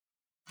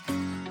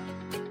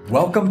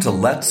Welcome to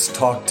Let's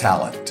Talk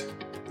Talent,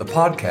 the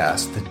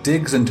podcast that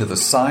digs into the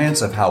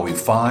science of how we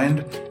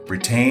find,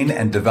 retain,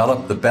 and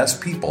develop the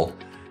best people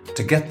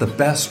to get the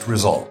best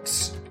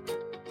results.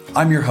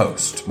 I'm your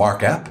host,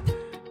 Mark Epp,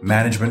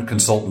 Management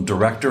Consultant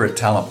Director at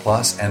Talent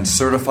Plus and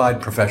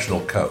Certified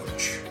Professional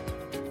Coach.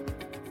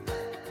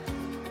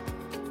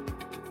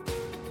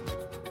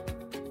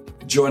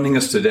 Joining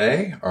us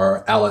today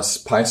are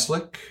Alice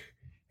Pyclik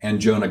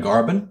and Jonah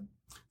Garbin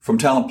from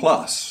Talent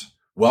Plus.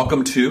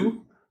 Welcome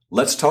to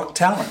Let's Talk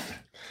Talent.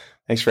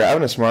 Thanks for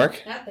having us,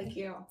 Mark. Yeah, thank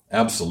you.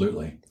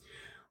 Absolutely.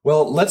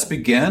 Well, let's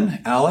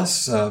begin,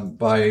 Alice,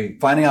 by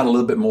finding out a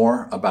little bit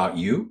more about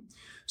you.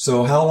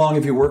 So how long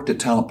have you worked at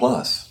Talent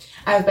Plus?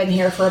 I've been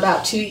here for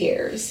about 2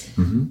 years.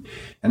 Mm-hmm.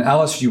 And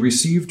Alice, you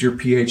received your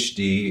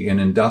PhD in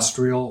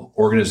Industrial,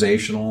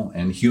 Organizational,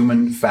 and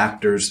Human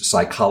Factors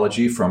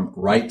Psychology from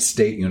Wright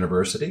State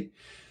University.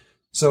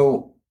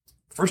 So,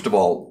 first of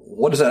all,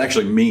 what does that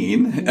actually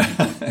mean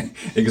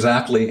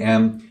exactly?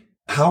 And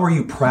how are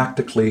you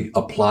practically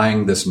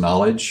applying this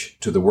knowledge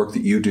to the work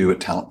that you do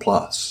at Talent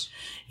Plus?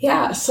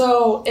 Yeah,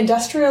 so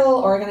industrial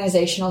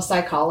organizational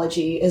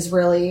psychology is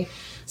really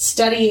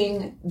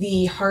studying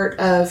the heart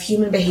of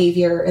human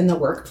behavior in the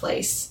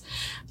workplace.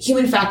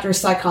 Human factors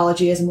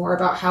psychology is more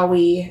about how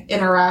we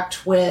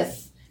interact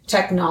with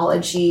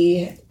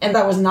technology, and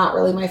that was not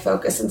really my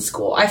focus in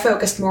school. I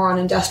focused more on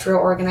industrial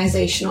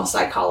organizational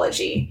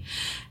psychology,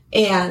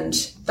 and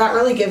that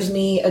really gives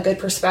me a good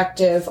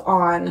perspective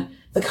on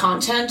the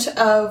content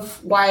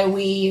of why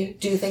we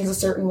do things a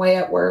certain way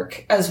at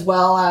work, as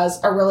well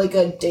as a really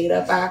good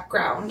data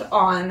background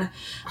on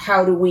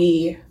how do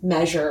we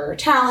measure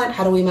talent,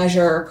 how do we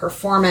measure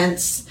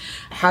performance,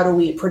 how do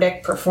we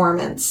predict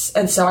performance.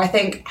 And so I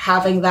think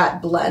having that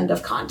blend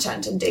of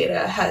content and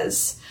data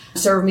has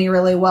served me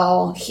really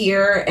well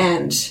here,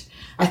 and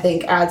I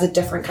think adds a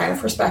different kind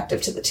of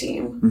perspective to the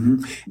team.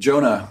 Mm-hmm.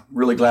 Jonah,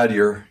 really glad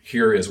you're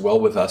here as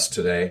well with us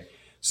today.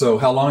 So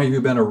how long have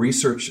you been a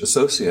research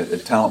associate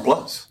at Talent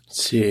Plus?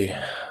 Let's see.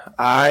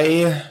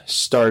 I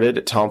started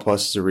at Talent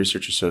Plus as a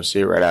research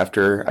associate right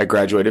after I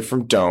graduated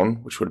from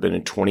Doane, which would have been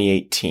in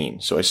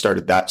 2018. So I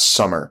started that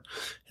summer,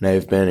 and I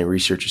have been a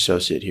research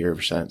associate here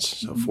ever since.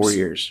 So 4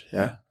 years,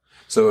 yeah.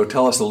 So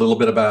tell us a little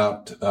bit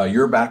about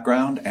your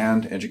background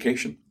and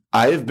education.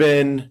 I have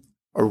been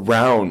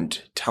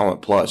around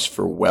Talent Plus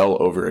for well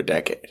over a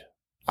decade.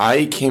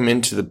 I came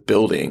into the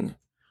building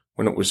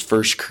when it was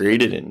first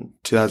created in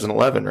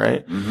 2011,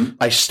 right? Mm-hmm.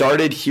 I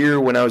started here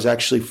when I was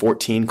actually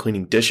 14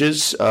 cleaning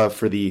dishes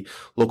for the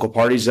local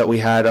parties that we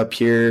had up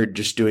here,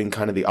 just doing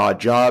kind of the odd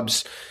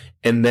jobs.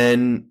 And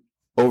then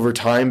over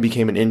time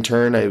became an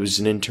intern. I was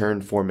an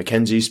intern for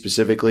McKinsey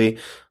specifically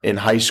in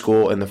high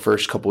school and the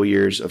first couple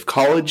years of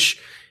college.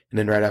 And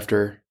then right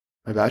after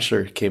my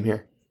bachelor came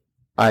here.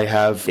 I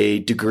have a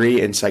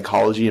degree in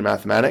psychology and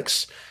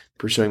mathematics,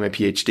 pursuing my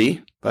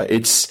PhD, but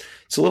it's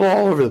a little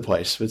all over the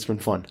place, but it's been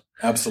fun.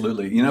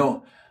 Absolutely. You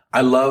know,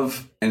 I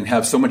love and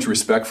have so much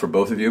respect for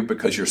both of you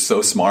because you're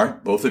so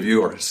smart. Both of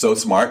you are so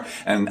smart.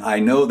 And I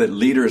know that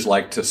leaders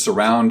like to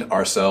surround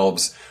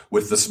ourselves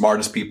with the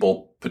smartest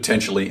people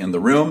potentially in the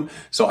room.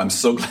 So I'm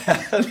so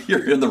glad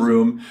you're in the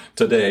room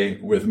today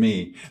with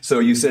me. So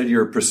you said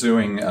you're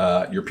pursuing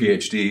your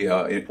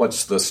PhD.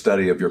 What's the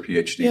study of your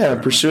PhD? Yeah,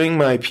 currently? Pursuing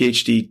my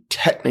PhD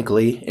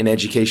technically in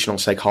educational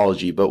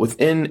psychology, but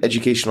within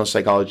educational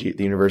psychology at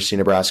the University of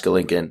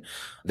Nebraska-Lincoln,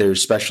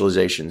 there's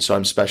specialization. So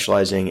I'm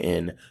specializing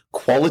in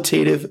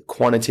qualitative,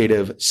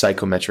 quantitative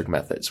psychometric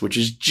methods, which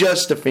is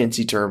just a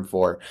fancy term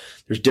for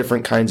there's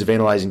different kinds of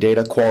analyzing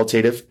data.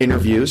 Qualitative,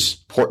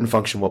 interviews, important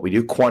function what we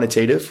do.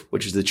 Quantitative,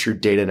 which is the true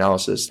data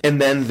analysis.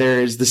 And then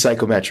there's the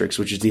psychometrics,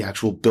 which is the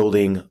actual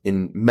building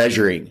and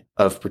measuring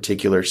of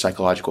particular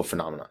psychological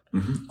phenomena.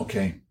 Mm-hmm.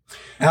 Okay.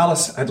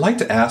 Alice, I'd like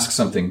to ask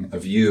something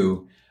of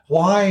you.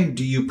 Why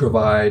do you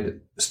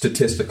provide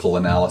statistical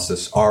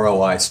analysis,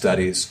 ROI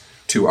studies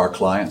to our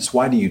clients?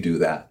 Why do you do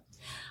that?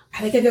 I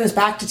think it goes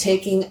back to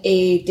taking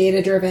a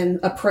data-driven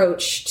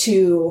approach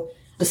to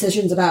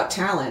decisions about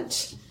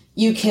talent.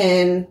 You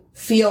can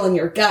feel in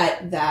your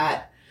gut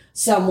that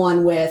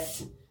someone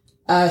with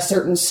a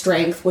certain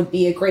strength would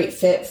be a great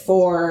fit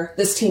for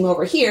this team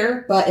over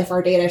here, but if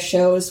our data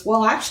shows,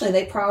 well, actually,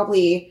 they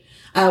probably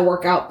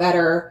work out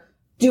better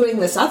doing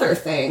this other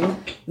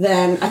thing,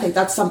 then I think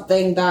that's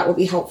something that would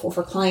be helpful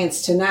for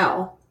clients to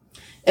know.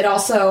 It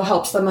also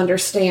helps them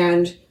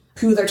understand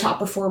who their top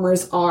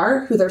performers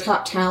are, who their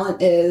top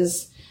talent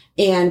is,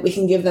 and we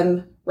can give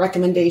them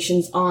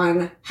recommendations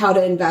on how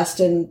to invest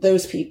in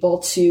those people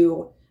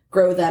to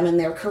grow them in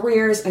their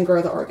careers and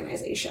grow the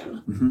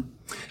organization. Mm-hmm.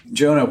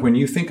 Jonah, when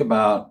you think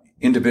about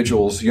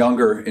individuals,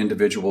 younger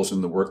individuals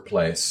in the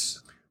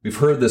workplace, we've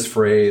heard this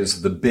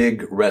phrase, the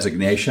big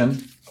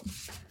resignation.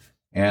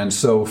 And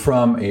so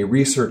from a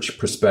research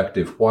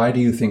perspective, why do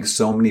you think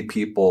so many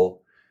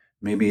people,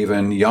 maybe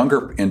even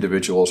younger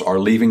individuals, are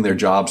leaving their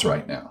jobs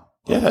right now?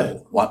 Yeah.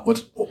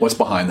 What's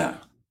behind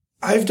that?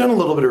 I've done a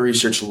little bit of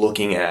research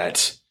looking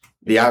at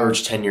the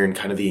average tenure and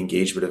kind of the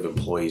engagement of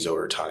employees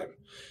over time.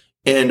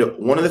 And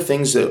one of the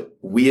things that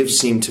we have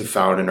seemed to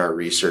found in our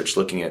research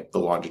looking at the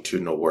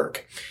longitudinal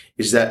work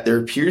is that there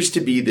appears to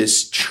be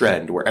this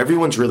trend where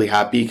everyone's really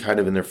happy kind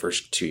of in their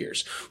first 2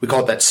 years. We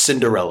call it that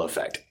Cinderella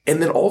effect.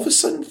 And then all of a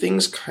sudden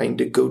things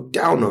kind of go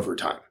down over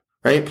time,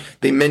 right?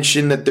 They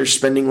mention that they're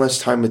spending less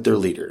time with their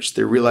leaders.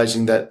 They're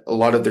realizing that a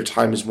lot of their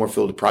time is more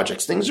filled with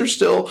projects. Things are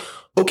still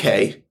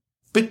okay,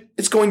 but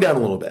it's going down a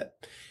little bit.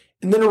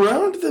 And then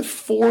around the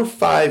 4 or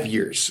 5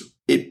 years,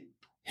 it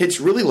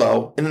hits really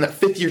low, and then that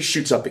 5th year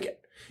shoots up again.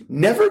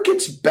 Never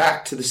gets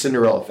back to the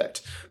Cinderella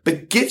effect,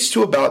 but gets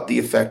to about the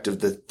effect of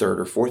the 3rd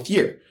or 4th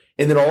year.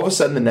 And then all of a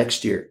sudden the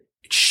next year,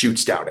 it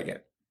shoots down again,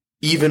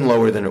 even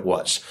lower than it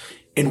was.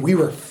 And we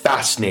were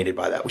fascinated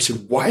by that. We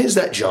said, why is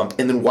that jump?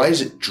 And then why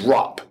does it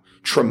drop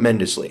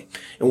tremendously?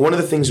 And one of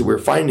the things that we're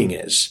finding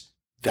is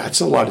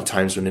that's a lot of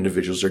times when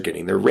individuals are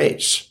getting their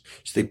raise.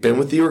 So they've been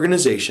with the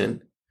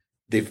organization,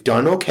 they've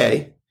done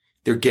okay,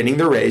 they're getting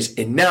their raise,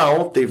 and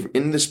now they're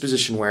in this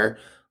position where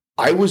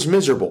I was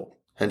miserable.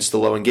 Hence the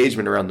low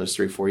engagement around those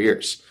 3-4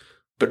 years.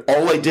 But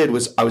all I did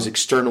was I was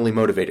externally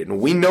motivated.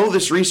 And we know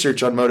this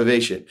research on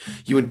motivation.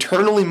 You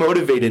internally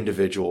motivate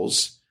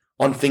individuals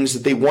on things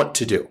that they want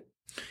to do.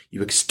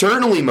 You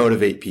externally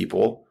motivate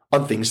people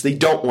on things they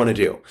don't want to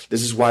do.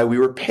 This is why we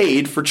were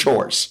paid for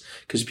chores,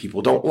 because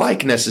people don't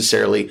like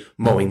necessarily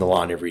mowing the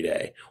lawn every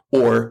day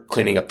or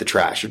cleaning up the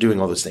trash or doing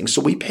all those things.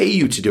 So we pay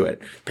you to do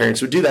it.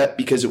 Parents would do that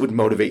because it would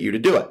motivate you to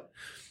do it.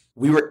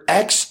 We were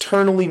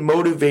externally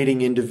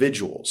motivating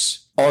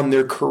individuals on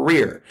their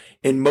career.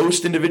 And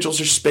most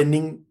individuals are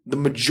spending the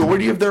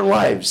majority of their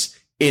lives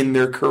in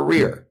their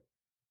career.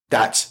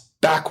 That's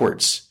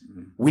backwards.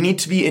 We need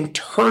to be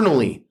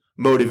internally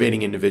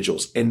motivating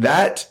individuals. And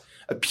that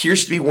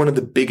appears to be one of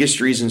the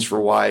biggest reasons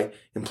for why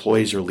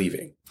employees are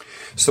leaving.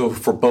 So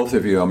for both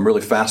of you, I'm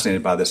really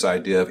fascinated by this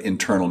idea of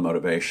internal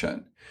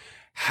motivation.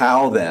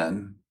 How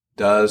then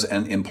does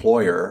an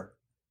employer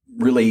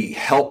really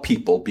help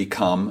people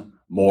become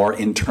more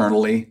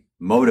internally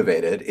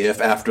motivated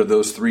if after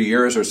those 3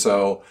 years or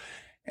so,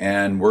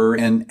 and we're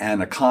in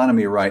an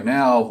economy right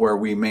now where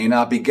we may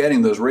not be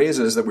getting those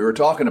raises that we were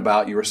talking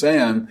about, you were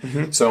saying.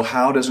 Mm-hmm. So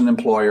how does an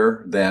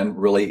employer then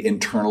really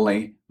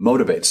internally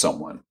motivate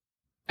someone?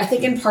 I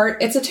think in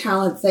part it's a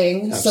talent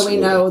thing. Absolutely. So we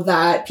know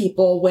that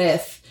people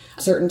with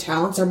certain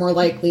talents are more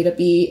likely to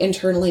be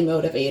internally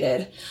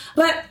motivated.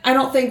 But I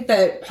don't think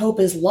that hope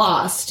is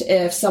lost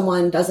if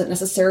someone doesn't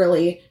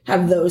necessarily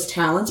have those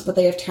talents, but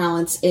they have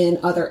talents in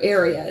other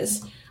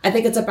areas. I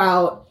think it's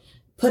about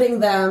putting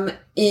them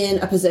in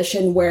a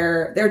position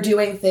where they're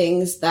doing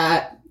things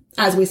that,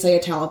 as we say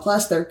at Talent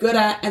Plus, they're good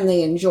at and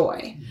they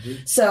enjoy.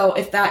 Mm-hmm. So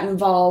if that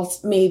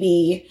involves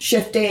maybe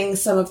shifting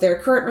some of their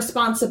current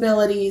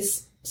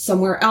responsibilities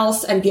somewhere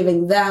else and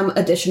giving them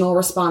additional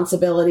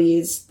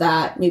responsibilities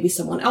that maybe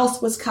someone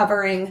else was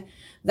covering,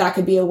 that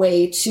could be a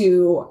way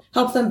to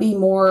help them be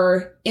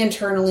more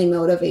internally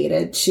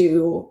motivated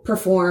to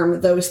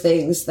perform those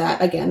things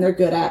that, again, they're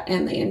good at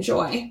and they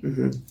enjoy.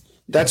 Mm-hmm.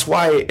 That's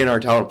why in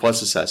our Talent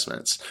Plus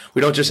assessments,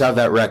 we don't just have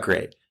that rec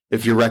rate,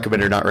 if you're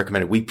recommended or not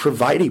recommended. We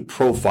provide a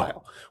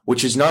profile,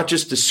 which is not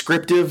just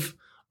descriptive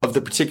of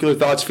the particular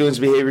thoughts, feelings,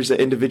 and behaviors that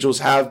individuals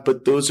have,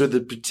 but those are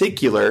the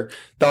particular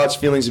thoughts,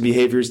 feelings, and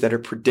behaviors that are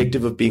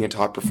predictive of being a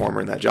top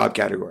performer in that job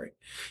category.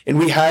 And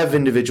we have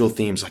individual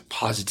themes like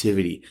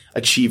positivity,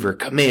 achiever,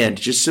 command,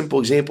 just simple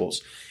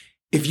examples.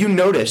 If you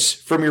notice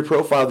from your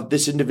profile that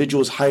this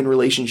individual is high in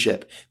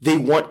relationship, they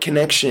want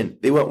connection,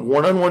 they want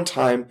one-on-one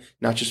time,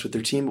 not just with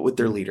their team, but with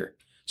their leader.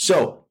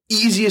 So,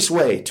 easiest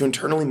way to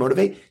internally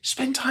motivate,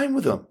 spend time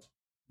with them.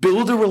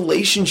 Build a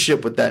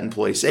relationship with that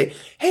employee. Say,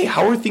 hey,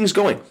 how are things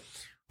going?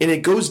 And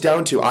it goes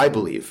down to, I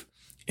believe,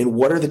 in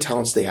what are the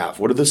talents they have?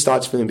 What are those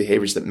thoughts, feelings,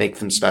 behaviors that make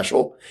them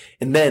special?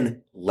 And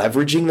then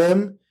leveraging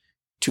them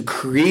to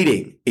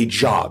creating a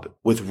job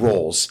with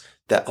roles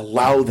that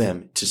allow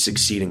them to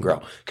succeed and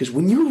grow. Because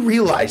when you're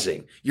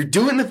realizing you're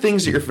doing the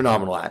things that you're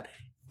phenomenal at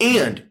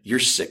and you're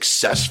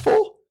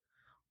successful,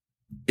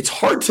 it's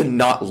hard to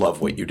not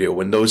love what you do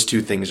when those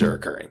two things are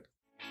occurring.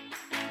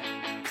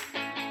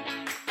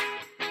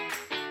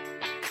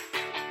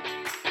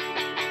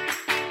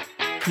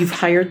 You've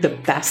hired the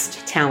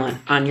best talent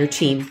on your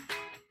team.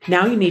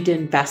 Now you need to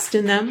invest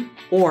in them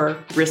or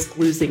risk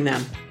losing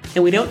them.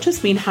 And we don't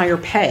just mean higher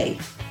pay.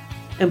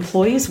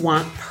 Employees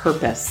want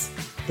purpose.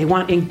 They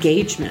want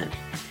engagement.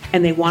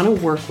 And they want to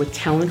work with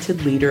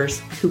talented leaders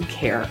who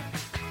care.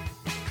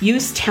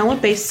 Use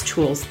talent-based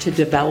tools to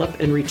develop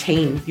and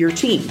retain your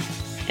team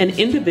and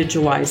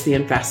individualize the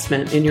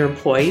investment in your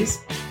employees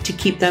to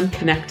keep them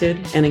connected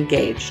and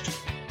engaged.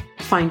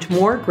 Find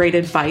more great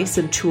advice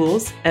and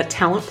tools at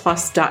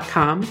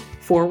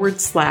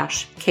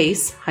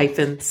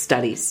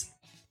talentplus.com/case-studies.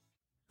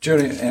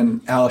 Jonah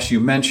and Alice, you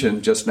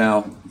mentioned just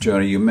now,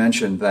 Jonah, you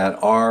mentioned that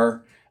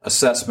our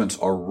assessments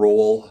are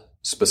role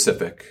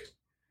specific.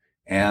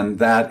 And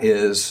that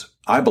is,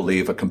 I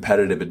believe, a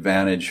competitive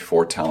advantage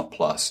for Talent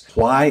Plus.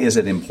 Why is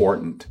it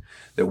important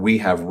that we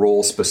have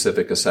role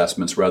specific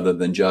assessments rather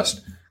than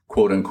just,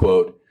 quote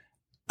unquote,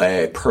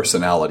 a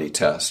personality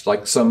test,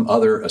 like some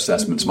other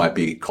assessments might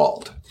be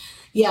called?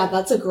 Yeah,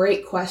 that's a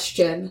great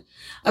question.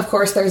 Of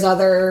course, there's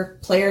other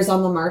players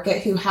on the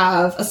market who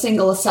have a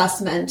single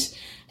assessment,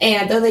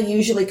 and though they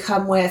usually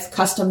come with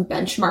custom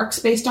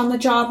benchmarks based on the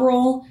job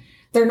role,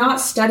 they're not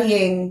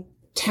studying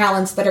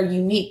talents that are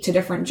unique to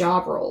different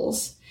job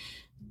roles.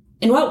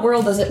 In what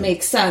world does it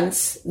make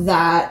sense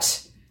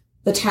that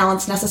the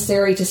talents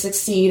necessary to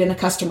succeed in a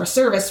customer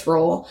service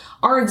role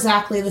are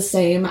exactly the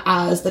same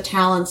as the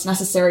talents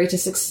necessary to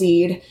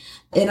succeed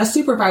in a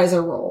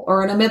supervisor role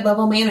or in a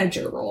mid-level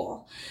manager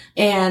role?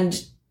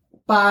 And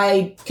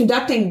by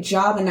conducting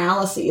job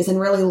analyses and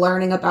really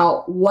learning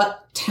about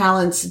what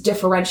talents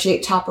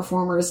differentiate top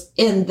performers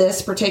in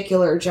this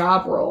particular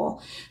job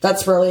role,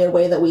 that's really a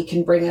way that we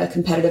can bring a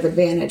competitive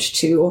advantage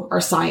to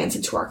our science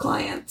and to our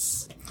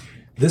clients.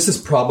 This is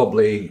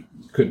probably,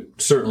 could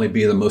certainly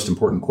be the most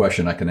important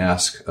question I can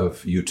ask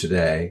of you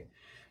today.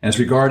 And it's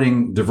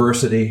regarding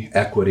diversity,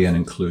 equity, and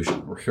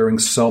inclusion. We're hearing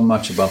so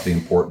much about the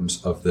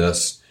importance of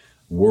this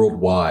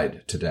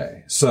worldwide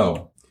today.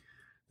 So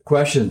the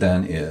question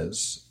then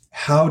is,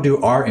 how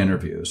do our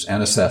interviews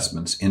and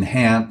assessments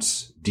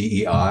enhance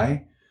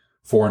DEI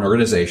for an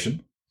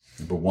organization,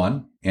 number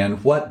one?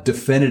 And what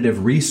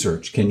definitive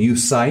research can you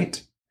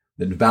cite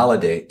that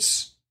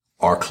validates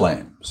our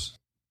claims?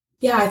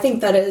 Yeah, I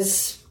think that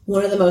is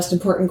one of the most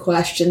important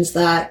questions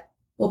that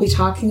we'll be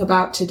talking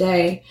about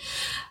today.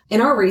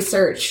 In our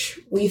research,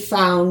 we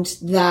found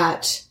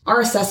that our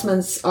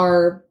assessments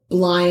are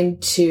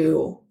blind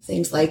to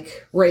things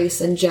like race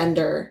and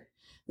gender,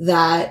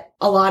 that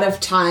a lot of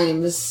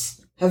times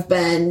have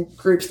been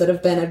groups that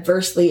have been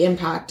adversely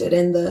impacted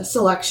in the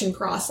selection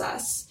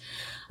process.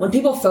 When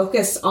people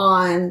focus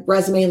on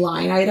resume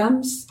line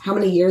items, how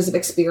many years of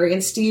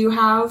experience do you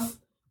have?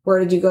 Where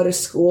did you go to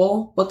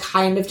school? What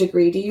kind of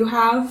degree do you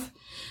have?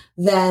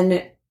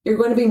 Then you're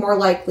going to be more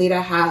likely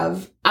to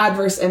have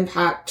adverse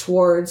impact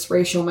towards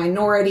racial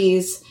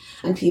minorities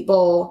and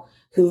people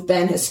who've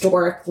been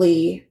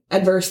historically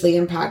adversely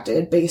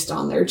impacted based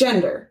on their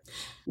gender.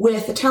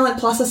 With the Talent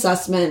Plus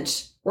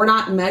assessment, we're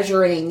not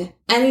measuring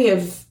any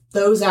of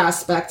those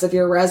aspects of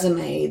your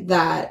resume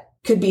that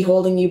could be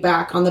holding you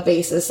back on the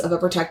basis of a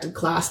protected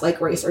class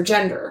like race or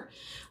gender.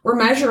 We're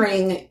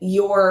measuring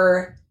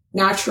your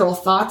natural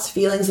thoughts,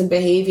 feelings, and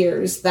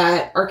behaviors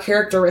that are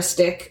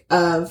characteristic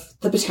of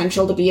the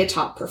potential to be a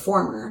top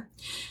performer.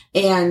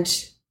 And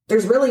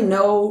there's really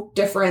no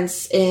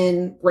difference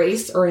in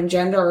race or in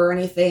gender or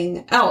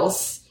anything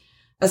else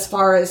as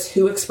far as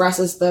who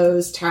expresses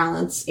those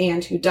talents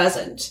and who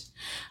doesn't.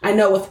 I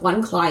know with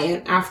one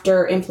client,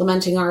 after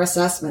implementing our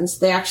assessments,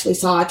 they actually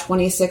saw a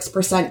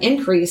 26%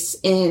 increase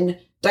in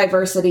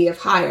diversity of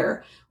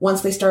hire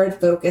once they started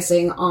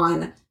focusing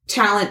on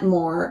talent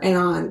more and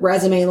on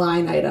resume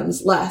line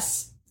items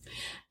less.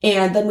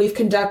 And then we've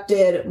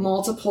conducted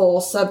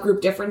multiple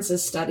subgroup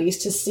differences studies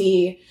to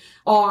see,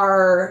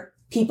 are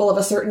people of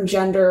a certain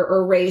gender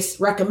or race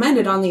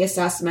recommended on the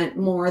assessment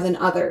more than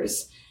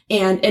others?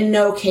 And in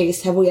no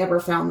case have we ever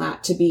found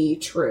that to be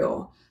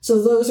true.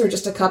 So those are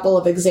just a couple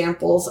of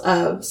examples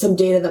of some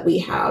data that we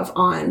have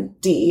on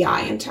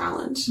DEI and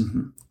talent.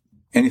 Mm-hmm.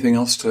 Anything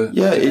else to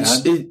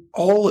add?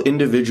 All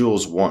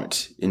individuals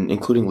want,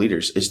 including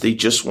leaders, is they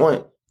just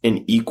want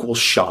an equal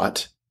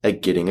shot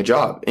at getting a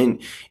job.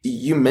 And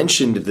you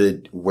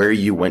mentioned where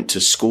you went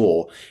to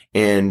school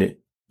and,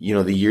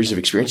 the years of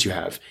experience you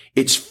have.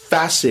 It's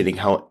fascinating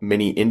how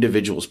many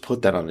individuals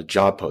put that on a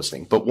job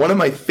posting. But one of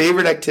my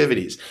favorite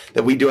activities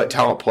that we do at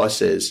Talent Plus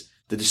is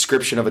the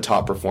description of a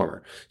top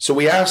performer. So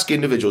we ask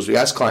individuals, we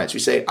ask clients, we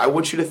say, I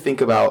want you to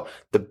think about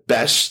the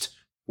best.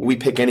 We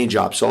pick any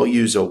job. So I'll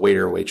use a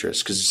waiter or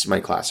waitress because this is my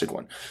classic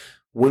one.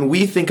 When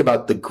we think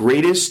about the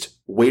greatest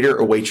waiter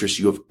or waitress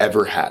you have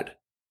ever had,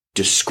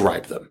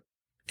 describe them.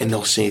 And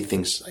they'll say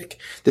things like,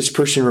 this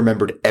person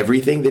remembered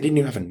everything. They didn't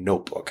even have a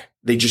notebook.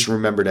 They just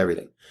remembered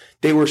everything.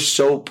 They were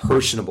so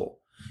personable.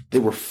 They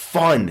were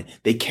fun.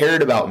 They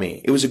cared about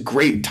me. It was a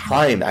great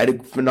time. I had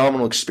a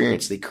phenomenal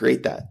experience. They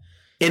create that.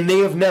 And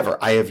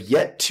I have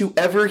yet to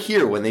ever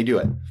hear when they do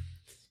it.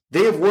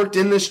 They have worked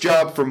in this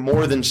job for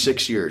more than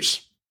 6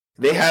 years.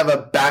 They have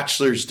a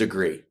bachelor's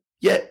degree.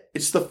 Yet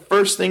it's the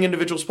first thing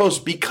individuals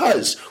post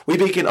because we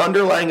make an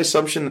underlying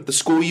assumption that the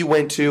school you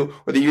went to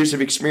or the years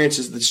of experience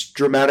is this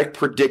dramatic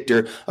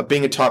predictor of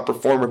being a top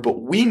performer.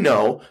 But we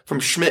know from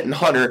Schmidt and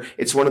Hunter,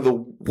 it's one of the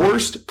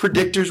worst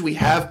predictors we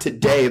have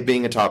today of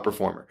being a top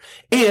performer.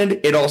 And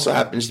it also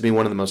happens to be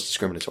one of the most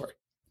discriminatory.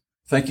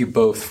 Thank you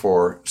both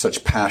for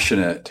such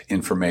passionate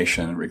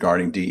information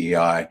regarding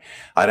DEI.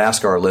 I'd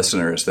ask our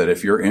listeners that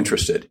if you're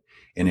interested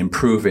in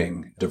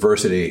improving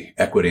diversity,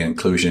 equity, and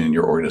inclusion in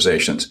your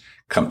organizations,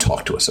 come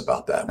talk to us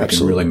about that. We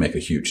can really make a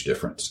huge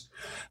difference.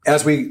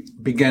 As we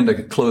begin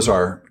to close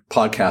our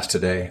podcast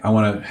today, I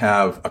want to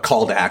have a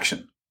call to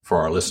action for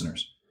our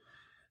listeners.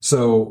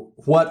 So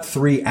what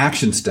 3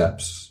 action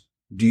steps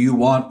do you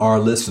want our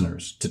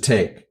listeners to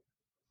take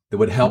that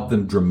would help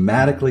them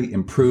dramatically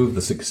improve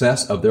the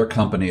success of their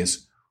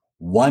companies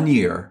 1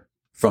 year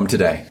from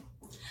today?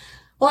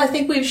 Well, I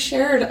think we've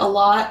shared a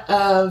lot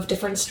of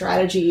different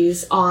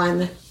strategies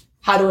on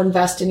how to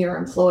invest in your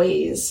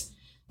employees.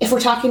 If we're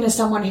talking to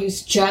someone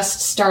who's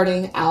just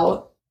starting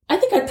out, I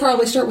think I'd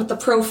probably start with the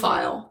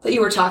profile that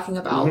you were talking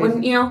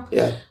about.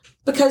 Yeah.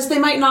 Because they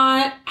might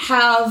not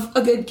have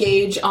a good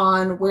gauge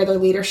on where their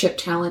leadership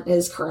talent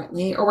is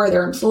currently or where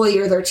their employee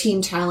or their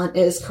team talent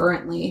is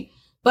currently.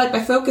 But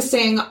by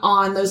focusing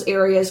on those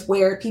areas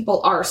where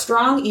people are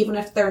strong, even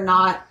if they're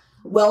not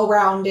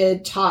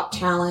well-rounded top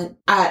talent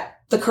at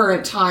the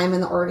current time in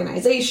the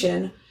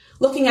organization,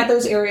 looking at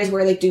those areas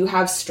where they do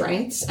have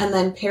strengths and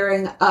then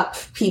pairing up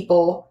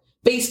people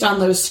based on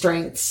those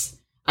strengths,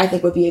 I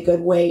think would be a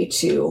good way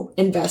to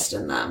invest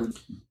in them.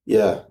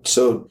 Yeah.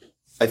 So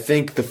I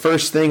think the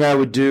first thing I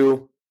would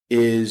do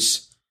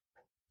is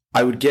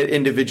I would get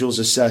individuals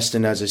assessed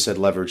and, as I said,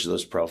 leverage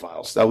those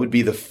profiles. That would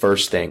be the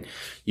first thing.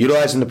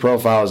 Utilizing the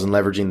profiles and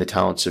leveraging the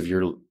talents of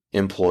your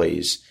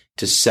employees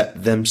to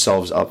set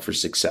themselves up for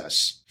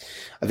success.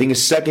 I think a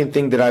second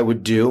thing that I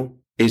would do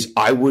is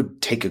I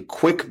would take a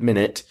quick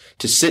minute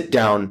to sit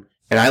down,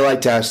 and I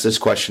like to ask this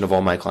question of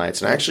all my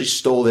clients, and I actually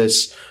stole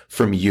this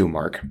from you,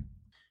 Mark.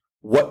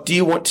 What do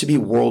you want to be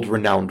world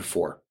renowned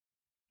for?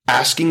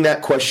 Asking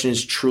that question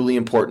is truly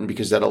important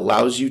because that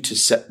allows you to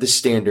set the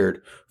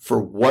standard for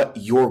what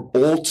your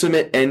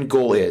ultimate end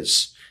goal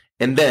is.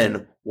 And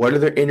then what are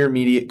the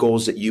intermediate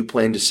goals that you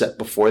plan to set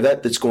before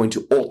that that's going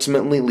to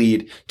ultimately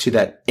lead to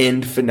that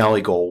end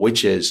finale goal,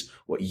 which is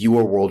what you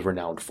are world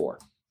renowned for.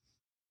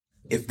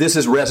 If this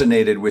has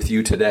resonated with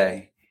you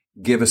today,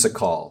 give us a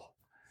call.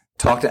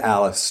 Talk to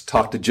Alice,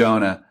 talk to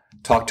Jonah,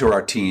 talk to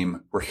our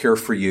team. We're here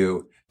for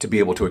you to be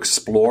able to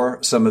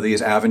explore some of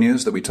these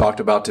avenues that we talked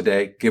about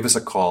today. Give us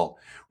a call.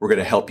 We're going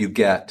to help you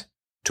get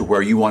to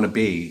where you want to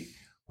be.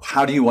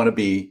 How do you want to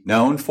be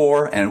known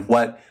for, and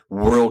what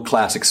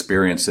world-class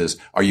experiences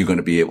are you going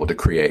to be able to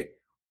create?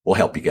 We'll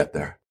help you get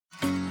there.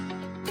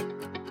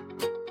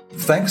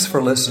 Thanks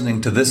for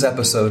listening to this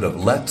episode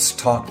of Let's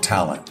Talk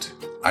Talent.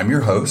 I'm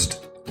your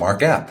host,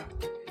 Mark Epp.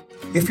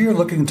 If you're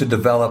looking to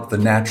develop the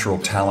natural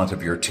talent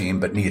of your team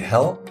but need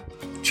help,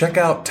 check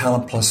out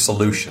Talent Plus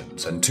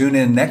Solutions and tune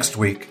in next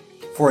week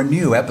for a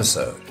new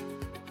episode.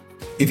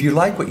 If you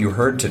like what you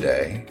heard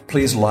today,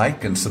 please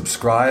like and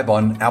subscribe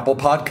on Apple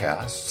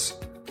Podcasts,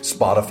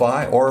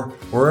 Spotify, or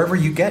wherever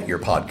you get your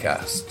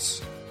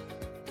podcasts.